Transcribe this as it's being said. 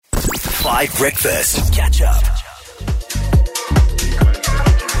5 Breakfast. Catch up.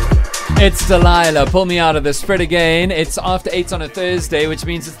 It's Delilah. Pull me out of this. Fred again. It's after 8 on a Thursday, which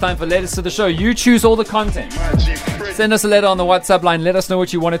means it's time for letters to the show. You choose all the content. Send us a letter on the WhatsApp line. Let us know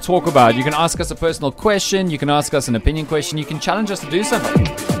what you want to talk about. You can ask us a personal question. You can ask us an opinion question. You can challenge us to do something.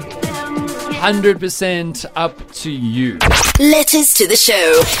 100% up to you. Letters to the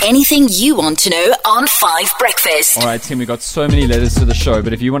show. Anything you want to know on 5 Breakfast. All right, Tim, we got so many letters to the show,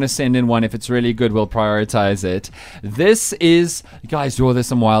 but if you want to send in one, if it's really good, we'll prioritize it. This is, guys, there's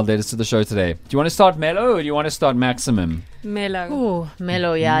some wild letters to the show today. Do you want to start mellow or do you want to start maximum? Mellow. Ooh,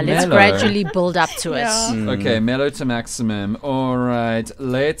 mellow, yeah. Let's Mellow. gradually build up to it. Okay, mellow to maximum. All right,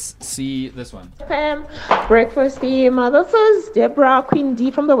 let's see this one. Fam, breakfast team. This is Deborah Queen D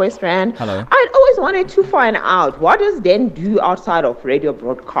from the West Rand. Hello. I'd always wanted to find out, what does Den do outside of radio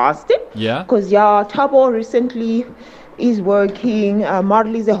broadcasting? Yeah? Because Tabo recently is working.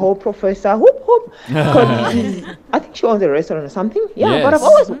 Marley is a whole professor. Whoop whoop. 'Cause I think she owns a restaurant or something. Yeah, but I've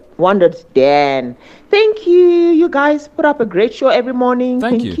Yes. always wondered, Dan. Thank you. You guys put up a great show every morning.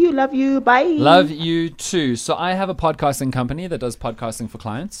 Thank you. Love you. Bye. Love you too. So I have a podcasting company that does podcasting for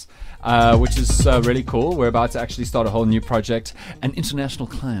clients, which is really cool. We're about to actually start a whole new project, an international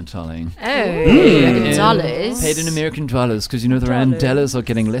client, darling. Oh, dollars. Paid in American dollars, because the rand dollars are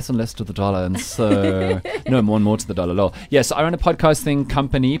getting less and less to the dollar, and so no, more and more to the dollar. Lol. Yeah, so I run a podcasting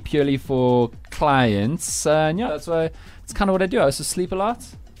company purely for clients, and yeah, that's why it's kind of what I do. I also sleep a lot,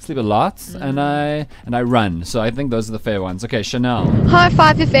 and I run. So I think those are the fair ones. Okay, Chanel. Hi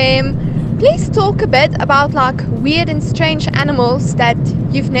 5FM. Please talk a bit about weird and strange animals that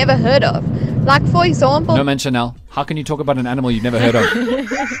you've never heard of. Like for example, No man, Chanel. How can you talk about an animal you've never heard of?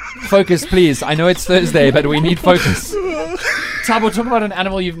 Focus, please. I know it's Thursday, but we need focus. Tabo, talk about an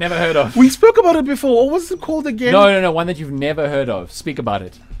animal you've never heard of. We spoke about it before. What was it called again? No. One that you've never heard of. Speak about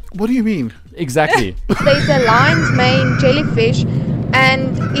it. What do you mean? Exactly. there's a lion's mane jellyfish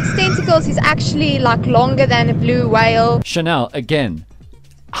and its tentacles is actually longer than a blue whale. Chanel, again.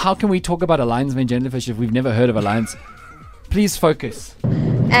 How can we talk about a lion's mane jellyfish if we've never heard of a lion's? Please focus.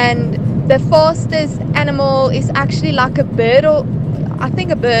 And the fastest animal is actually a bird, or I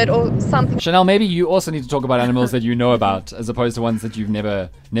think a bird or something. Chanel, maybe you also need to talk about animals that you know about as opposed to ones that you've never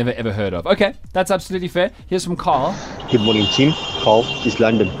ever heard of. Okay, that's absolutely fair. Here's from Carl. Good morning, team. Carl, East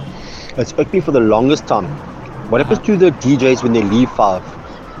London. It's irked me for the longest time. What happens to the DJs when they leave 5?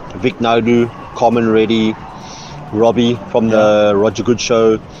 Vic Naidu, Carmen Reddy, Robbie from the Roger Good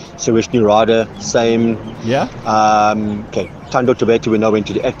Show, Suresh Nirada, same. Yeah? Okay, Tando Tabete when I went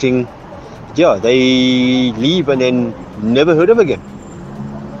to the acting. Yeah, they leave and then never heard of again.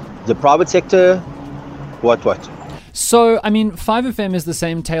 The private sector, what? So, 5FM is the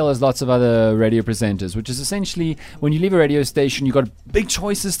same tale as lots of other radio presenters, which is essentially when you leave a radio station, you've got big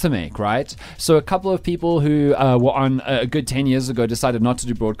choices to make, right? So a couple of people who were on a good 10 years ago decided not to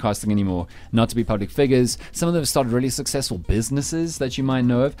do broadcasting anymore, not to be public figures. Some of them have started really successful businesses that you might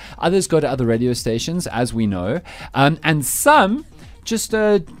know of. Others go to other radio stations, as we know. And some just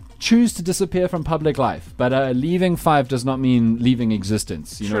choose to disappear from public life. But leaving 5 does not mean leaving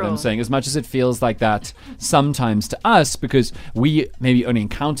existence. You know what I'm saying? As much as it feels like that sometimes to us, because we maybe only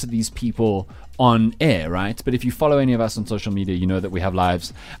encounter these people on air, right? But if you follow any of us on social media, you know that we have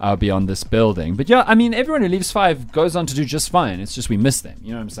lives beyond this building. But yeah, everyone who leaves 5 goes on to do just fine. It's just we miss them.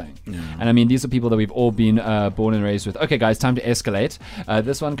 You know what I'm saying? And these are people that we've all been born and raised with. Okay, guys, time to escalate.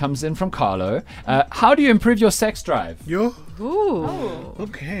 This one comes in from Carlo. How do you improve your sex drive? Yo? Ooh.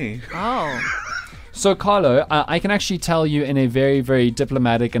 Okay. Oh. So, Carlo, I can actually tell you in a very, very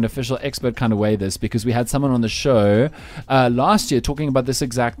diplomatic and official expert kind of way this, because we had someone on the show last year talking about this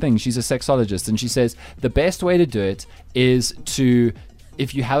exact thing. She's a sexologist, and she says the best way to do it is to,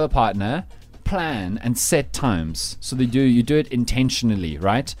 if you have a partner, plan and set times. So you do it intentionally,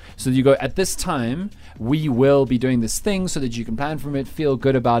 right? So you go, at this time, we will be doing this thing, so that you can plan from it, feel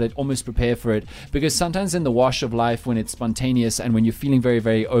good about it, almost prepare for it. Because sometimes in the wash of life, when it's spontaneous and when you're feeling very,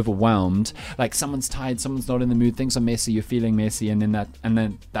 very overwhelmed, like someone's tired, someone's not in the mood, things are messy, you're feeling messy, and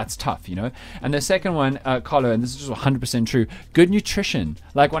then that's tough, you know? And the second one, Carlo, and this is just 100% true, good nutrition,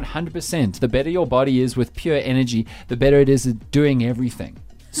 like 100%. The better your body is with pure energy, the better it is at doing everything.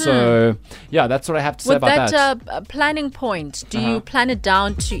 So, yeah, that's what I have to say about that. With that planning point, do you plan it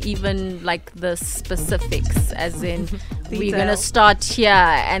down to even the specifics, as in we're going to start here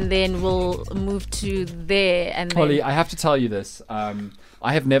and then we'll move to there? And Holly, then I have to tell you this. I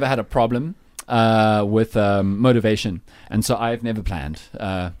have never had a problem with motivation, and so I've never planned.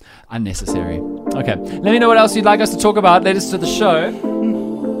 Unnecessary. Okay, let me know what else you'd like us to talk about. Letters to the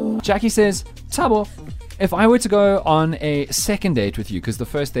show. Jackie says, Tabo, If I were to go on a second date with you, because the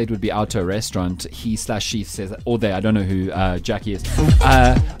first date would be out to a restaurant, he/she says, or they, I don't know who Jackie is.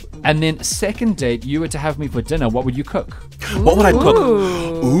 And then second date, you were to have me for dinner, what would you cook? What would I cook?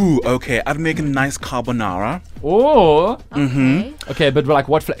 Ooh, okay. I'd make a nice carbonara. Oh. Okay. Okay, but like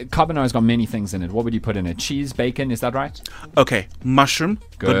what? Carbonara's got many things in it. What would you put in it? Cheese, bacon, is that right? Okay, mushroom.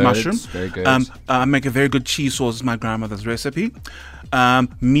 Good Good, mushroom. very good. I make a very good cheese sauce. It's my grandmother's recipe.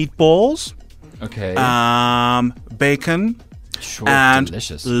 Meatballs. Okay. Bacon. Sure, And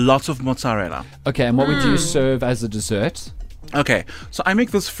delicious. lots of mozzarella. Okay, and what would you serve as a dessert? Okay, so I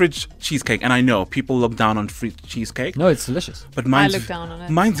make this fridge cheesecake, and I know people look down on fridge cheesecake, No, it's delicious. but mine's look down on it.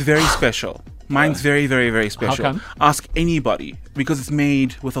 Mine's very special. Mine's very, very, very special. come? Ask anybody because it's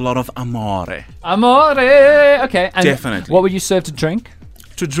made with a lot of amore Amore. Okay, and Definitely. what would you serve to drink?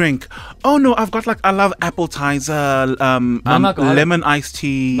 to drink. Oh no, I've got I love appetizer, Non-alcoholic. lemon iced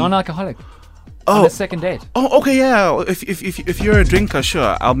tea. Non-alcoholic. Oh. On the second date. Oh, okay, yeah. If you're a drinker,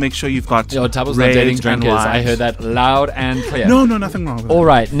 sure, I'll make sure you've got. Yo, Tabo's not red dating and drinkers. I white. heard that loud and clear. No, nothing wrong with that. All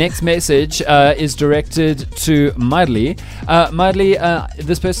right, next message is directed to Madly. Madly,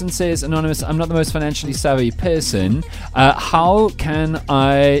 this person says, anonymous, I'm not the most financially savvy person. How can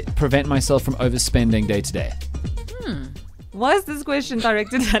I prevent myself from overspending day to day? Why is this question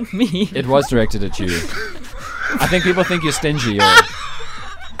directed at me? It was directed at you. I think people think you're stingy. Or...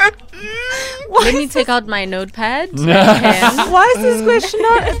 Let me take out my notepad. and pen. Why is this question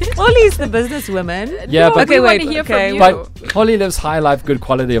not? Ollie's the businesswoman. Yeah, but okay, we wait. wanna hear from okay, you. But Holly lives high life, good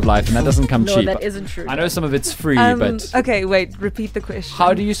quality of life, and that doesn't come No, cheap. that isn't true. I know some of it's free, but okay, wait. Repeat the question.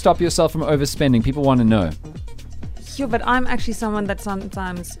 how do you stop yourself from overspending? People want to know. Yeah, but I'm actually someone that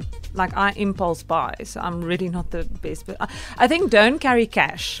sometimes, like, I impulse buy, so I'm really not the best. But I think don't carry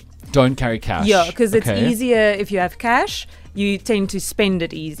cash. Don't carry cash. Yeah, because it's Okay. easier if you have cash. You tend to spend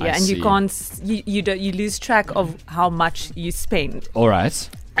it easier, I and see. you can't. You lose track of how much you spend. All right.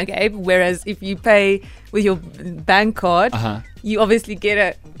 Okay. Whereas if you pay with your bank card, you obviously get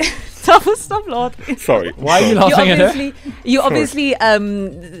a. Stop laughing. Sorry. Why are you You laughing at her? obviously,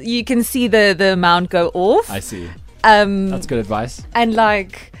 you can see the amount go off. I see. That's good advice. And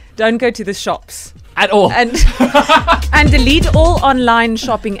like, don't go to the shops at all, and and delete all online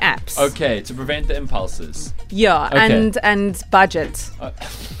shopping apps. Okay, to prevent the impulses. Yeah, Okay. and budget.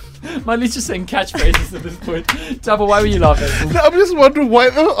 Marley's just saying catchphrases at this point. Tabo, why were you laughing? No, I'm just wondering why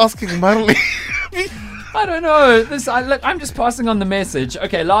they were asking Marley. I don't know. Look, I'm just passing on the message.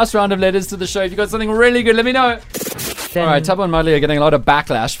 Okay, last round of letters to the show. If you got something really good, let me know. All right, Tabo and Marley are getting a lot of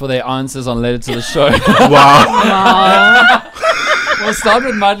backlash for their answers on letter to the show. Wow. We'll start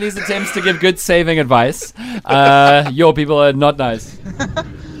with Marley's attempts to give good saving advice. Your people are not nice.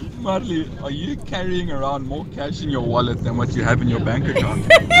 Marley, are you carrying around more cash in your wallet than what you have in your bank account?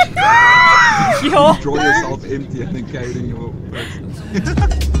 Draw yourself empty and then carry it in your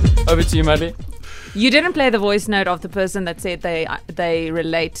purse. Over to you, Marley. You didn't play the voice note of the person that said they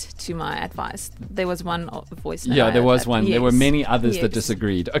relate to my advice. There was one voice note. Yeah, there was one. Yes. There were many others that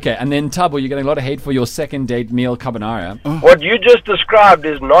disagreed. Okay, and then Tabo, you're getting a lot of hate for your second date meal carbonara. What you just described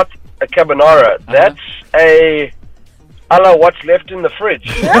is not a carbonara. That's a la what's left in the fridge.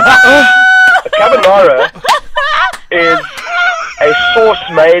 A carbonara is a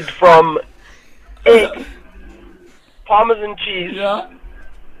sauce made from egg, Parmesan cheese,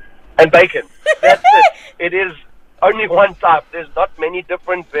 and bacon. That's it. It is only one type. There's not many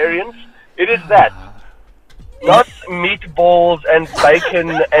different variants. It is that. Not meatballs and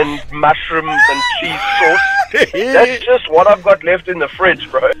bacon and mushrooms and cheese sauce. That's just what I've got left in the fridge,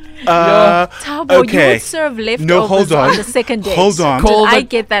 bro. Tabo, you okay. would serve leftovers No, hold on. the second date. Hold on. Did I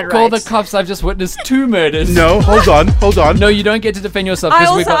get that right? Call the cops. I've just witnessed 2 murders. No, hold on. No, you don't get to defend yourself. I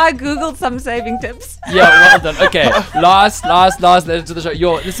 'cause we also got... I googled some saving tips. Yeah, well done. Okay, last letter to the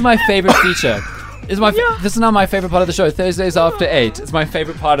show. This is my favorite feature. This is now my favorite part of the show. Thursdays after 8. It's my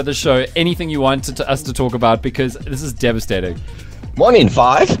favorite part of the show. Anything you want us to talk about, because this is devastating. Morning,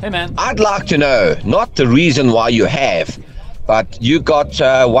 Five. Hey, man. I'd like to know, not the reason why you have, but you got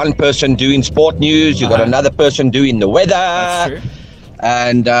one person doing sport news, you got another person doing the weather. That's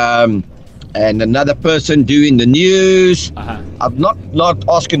true. And another person doing the news. I'm not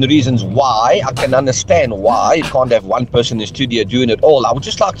asking the reasons why. I can understand why you can't have one person in the studio doing it all. I would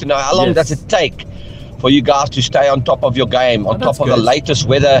just like to know, how long does it take for you guys to stay on top of your game, on top of the latest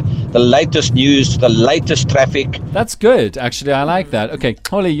weather, the latest news, the latest traffic. That's good, actually. I like that. Okay,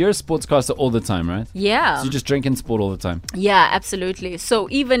 Holly, you're a sportscaster all the time, right? Yeah. So you just drink and sport all the time. Yeah, absolutely. So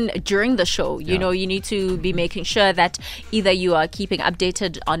even during the show, you know, you need to be making sure that either you are keeping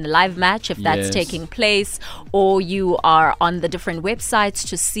updated on a live match, if that's taking place, or you are on the different websites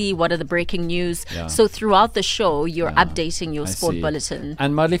to see what are the breaking news. Yeah. So throughout the show, you're updating your sport bulletin.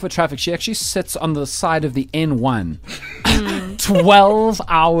 And Madly for traffic, she actually sits on the side of the N1 12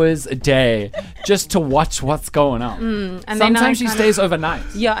 hours a day just to watch what's going on. And sometimes she stays overnight.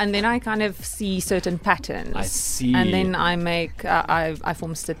 Yeah, and then I kind of see certain patterns. I see. And then I make, I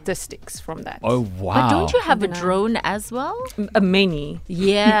form statistics from that. Oh, wow. But don't you have a drone as well? Many.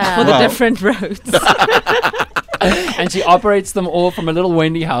 Yeah. For the different roads. And she operates them all from a little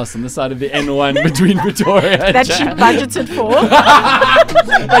Wendy house on the side of the N1 between Pretoria and that she budgeted for.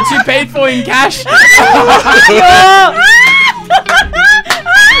 That she paid for in cash.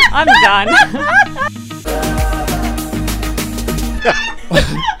 I'm done.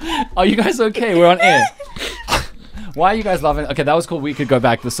 Are you guys okay? We're on air. Why are you guys laughing? Okay, that was cool. We could go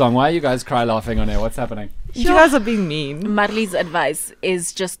back the song. Why are you guys cry laughing on air? What's happening? You guys are being mean. Marley's advice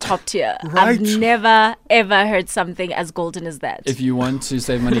is just top tier. Right. I've never ever heard something as golden as that. If you want to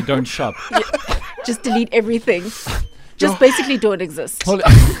save money, don't shop. Just delete everything. Just basically don't exist. Hold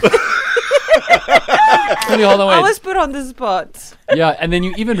on, wait. I was put on the spot. Yeah, and then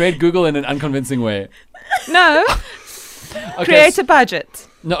you even read Google in an unconvincing way. No. Okay, Create a budget.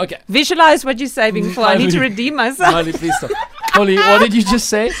 No, okay. Visualize what you're saving for. I need to redeem myself. Marley, please stop. Holly, what did you just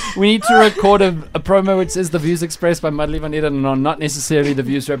say? We need to record a promo which says the views expressed by Madly van Eden are not necessarily the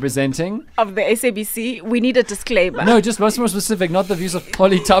views representing Of the SABC, we need a disclaimer. No, just much more specific, not the views of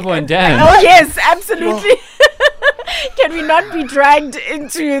Holly, Tabo and Dan. Oh yes, absolutely. Can we not be dragged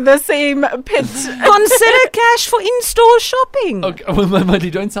into the same pit? Consider cash for in-store shopping. Okay, well,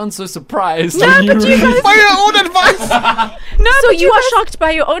 Madly, don't sound so surprised. No, when but you guys... By your own advice. No, So but you are shocked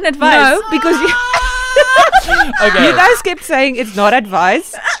by your own advice? No, because you... Okay. You guys kept saying it's not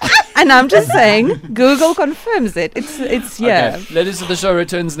advice. And I'm just saying, Google confirms it. It's yeah. Okay. Ladies of the Show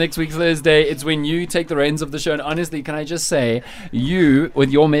returns next week Thursday. It's when you take the reins of the show. And honestly, can I just say, you, with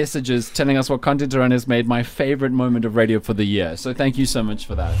your messages telling us what content to run, has made my favorite moment of radio for the year. So thank you so much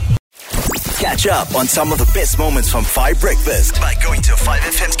for that. Catch up on some of the best moments from 5 Breakfast by going to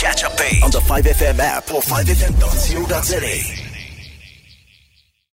 5FM's catch-up page on the 5FM app or 5FM.co.za.